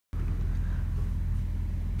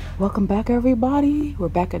Welcome back, everybody. We're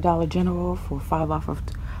back at Dollar General for 5 off of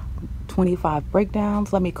 25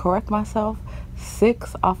 breakdowns. Let me correct myself.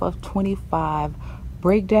 6 off of 25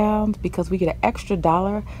 breakdowns because we get an extra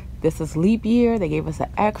dollar. This is leap year. They gave us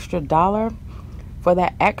an extra dollar for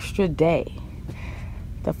that extra day.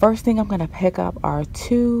 The first thing I'm going to pick up are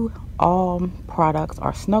 2 products,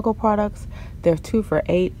 our Snuggle products. They're 2 for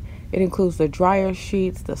 $8. It includes the dryer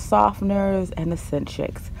sheets, the softeners, and the scent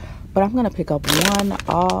shakes. But I'm going to pick up 1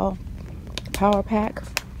 all power pack,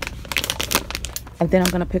 and then I'm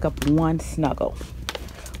going to pick up 1 Snuggle.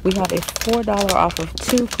 We have a $4 off of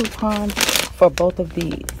 2 coupons for both of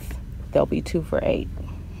these. They'll be 2 for $8.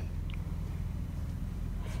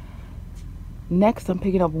 Next, I'm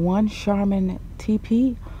picking up 1 Charmin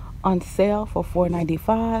TP on sale for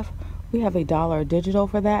 $4.95. We have a $1 digital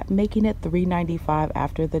for that, making it $3.95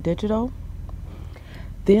 after the digital.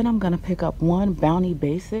 Then I'm going to pick up 1 Bounty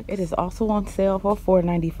Basic. It is also on sale for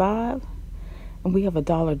 $4.95. And we have a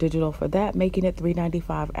 $1 digital for that, making it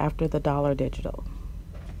 $3.95 after the $1 digital.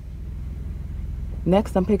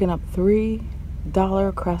 Next, I'm picking up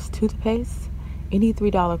 $3 Crest toothpaste. Any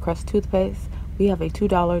 $3 Crest toothpaste, we have a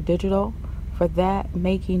 $2 digital for that,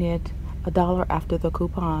 making it $1 after the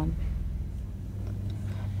coupon.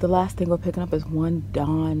 The last thing we're picking up is 1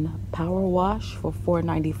 Dawn Power Wash for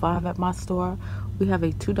 $4.95 at my store. We have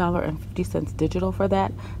a $2.50 digital for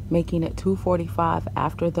that, making it $2.45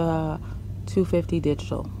 after the $2.50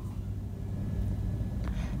 digital.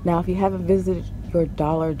 Now, if you haven't visited your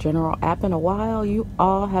Dollar General app in a while, you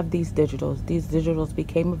all have these digitals. These digitals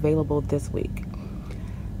became available this week.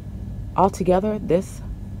 Altogether, this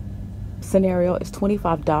scenario is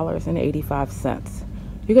 $25.85.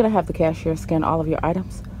 You're going to have the cashier scan all of your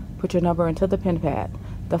items, put your number into the pin pad.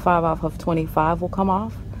 The 5 off of 25 will come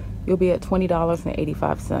off. You'll be at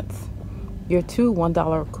 $20.85. Your 2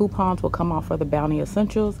 $1 coupons will come off for the Bounty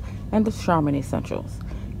Essentials and the Charmin Essentials.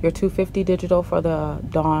 Your $2.50 digital for the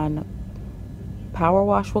Dawn Power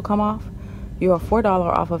Wash will come off. Your $4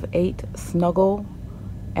 off of 8 Snuggle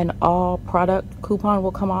and all product coupon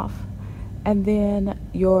will come off. And then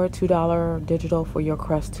your $2 digital for your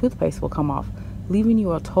Crest toothpaste will come off, leaving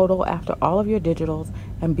you a total after all of your digitals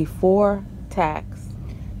and before tax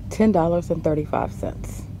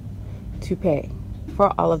 $10.35 to pay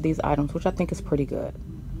for all of these items, which I think is pretty good,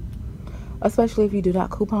 especially if you do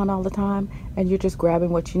not coupon all the time and you're just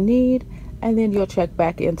grabbing what you need, and then you'll check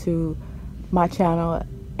back into my channel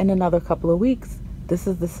in another couple of weeks. This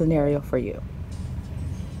is the scenario for you.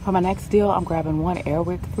 For my next deal, I'm grabbing 1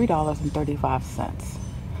 Airwick, $3.35.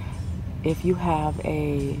 If you have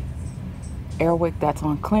a Airwick that's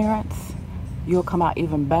on clearance, you'll come out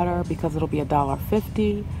even better because it'll be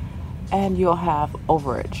 $1.50 and you'll have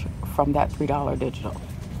overage from that $3 digital.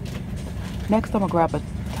 Next, I'm gonna grab a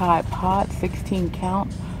Tide Pod 16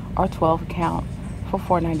 count or 12 count for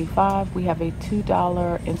 $4.95. We have a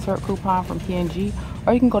 $2 insert coupon from P&G,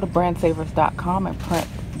 or you can go to brandsavers.com and print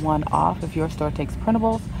one off if your store takes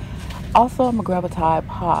printables. Also, I'm gonna grab a Tide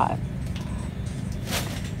Pod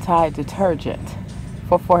Tide detergent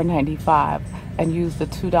for $4.95 and use the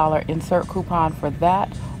 $2 insert coupon for that,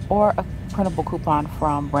 or a printable coupon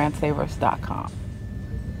from brandsavers.com.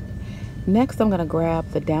 Next, I'm gonna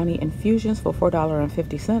grab the Downy Infusions for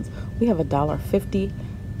 $4.50. We have a $1.50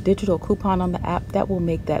 digital coupon on the app that will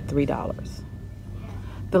make that $3.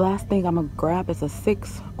 The last thing I'm gonna grab is a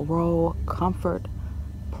 6-roll Comfort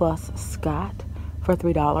Plus Scott for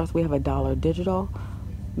 $3. We have a $1 digital,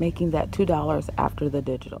 making that $2 after the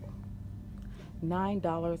digital.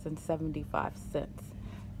 $9.75.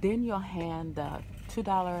 Then you'll hand the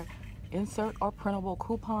 $2 insert or printable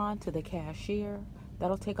coupon to the cashier.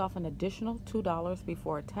 That'll take off an additional $2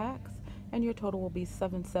 before tax, and your total will be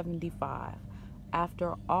 $7.75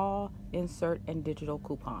 after all insert and digital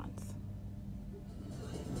coupons.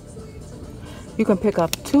 You can pick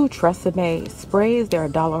up 2 Tresemme sprays. They're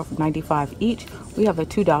 $1.95 each. We have a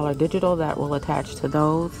 $2 digital that will attach to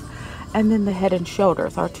those. And then the Head and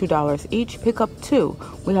Shoulders are $2 each. Pick up 2.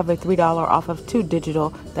 We have a $3 off of 2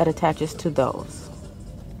 digital that attaches to those.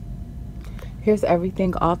 Here's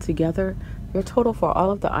everything all together. Your total for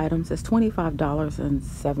all of the items is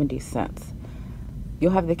 $25.70.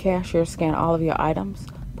 You'll have the cashier scan all of your items,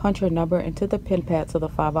 punch your number into the pin pad so the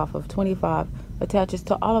 5 off of 25 attaches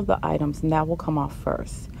to all of the items, and that will come off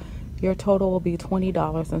first. Your total will be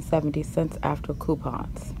 $20.70 after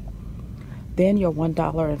coupons. Then your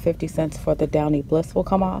 $1.50 for the Downy Bliss will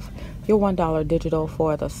come off. Your $1 digital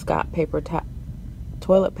for the Scott paper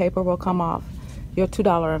toilet paper will come off. Your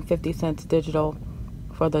 $2.50 digital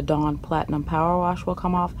for the Dawn Platinum Power Wash will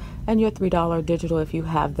come off, and your $3 digital, if you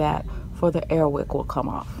have that, for the Airwick will come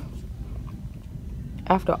off.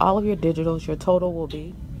 After all of your digitals, your total will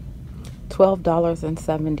be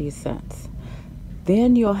 $12.70.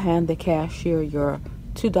 Then you'll hand the cashier your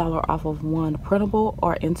 $2 off of one printable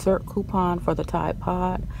or insert coupon for the Tide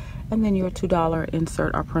Pod, and then your $2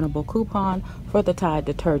 insert or printable coupon for the Tide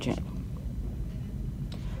detergent.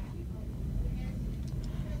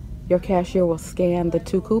 Your cashier will scan the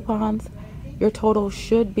 2 coupons. Your total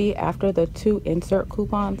should be, after the 2 insert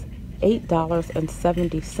coupons,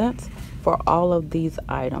 $8.70 for all of these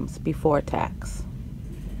items before tax.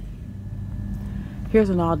 Here's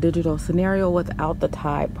an all digital scenario without the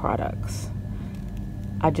Tide products.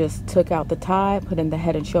 I just took out the Tide, put in the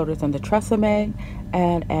Head & Shoulders and the Tresemme,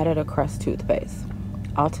 and added a Crest toothpaste.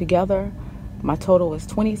 Altogether, my total is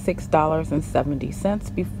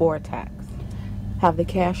 $26.70 before tax. Have the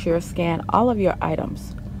cashier scan all of your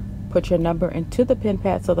items. Put your number into the pen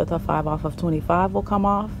pad so that the 5 off of 25 will come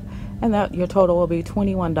off, and that your total will be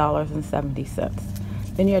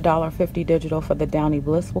 $21.70. Then your $1.50 digital for the Downy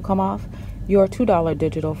Bliss will come off. Your $2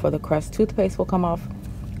 digital for the Crest toothpaste will come off.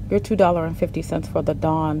 Your $2.50 for the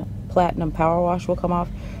Dawn Platinum Power Wash will come off.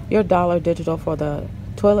 Your $1 digital for the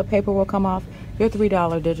toilet paper will come off. Your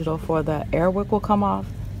 $3 digital for the Airwick will come off.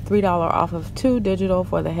 $3 off of 2 digital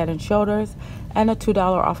for the Head & Shoulders, and a $2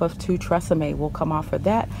 off of 2 Tresemme will come off for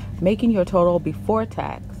that, making your total before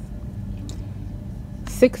tax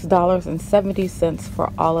 $6.70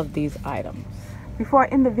 for all of these items. Before I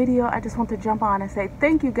end the video, I just want to jump on and say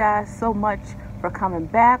thank you guys so much for coming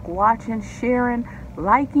back, watching, sharing,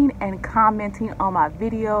 liking, and commenting on my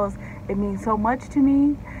videos. It means so much to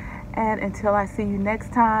me. And until I see you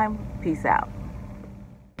next time, peace out.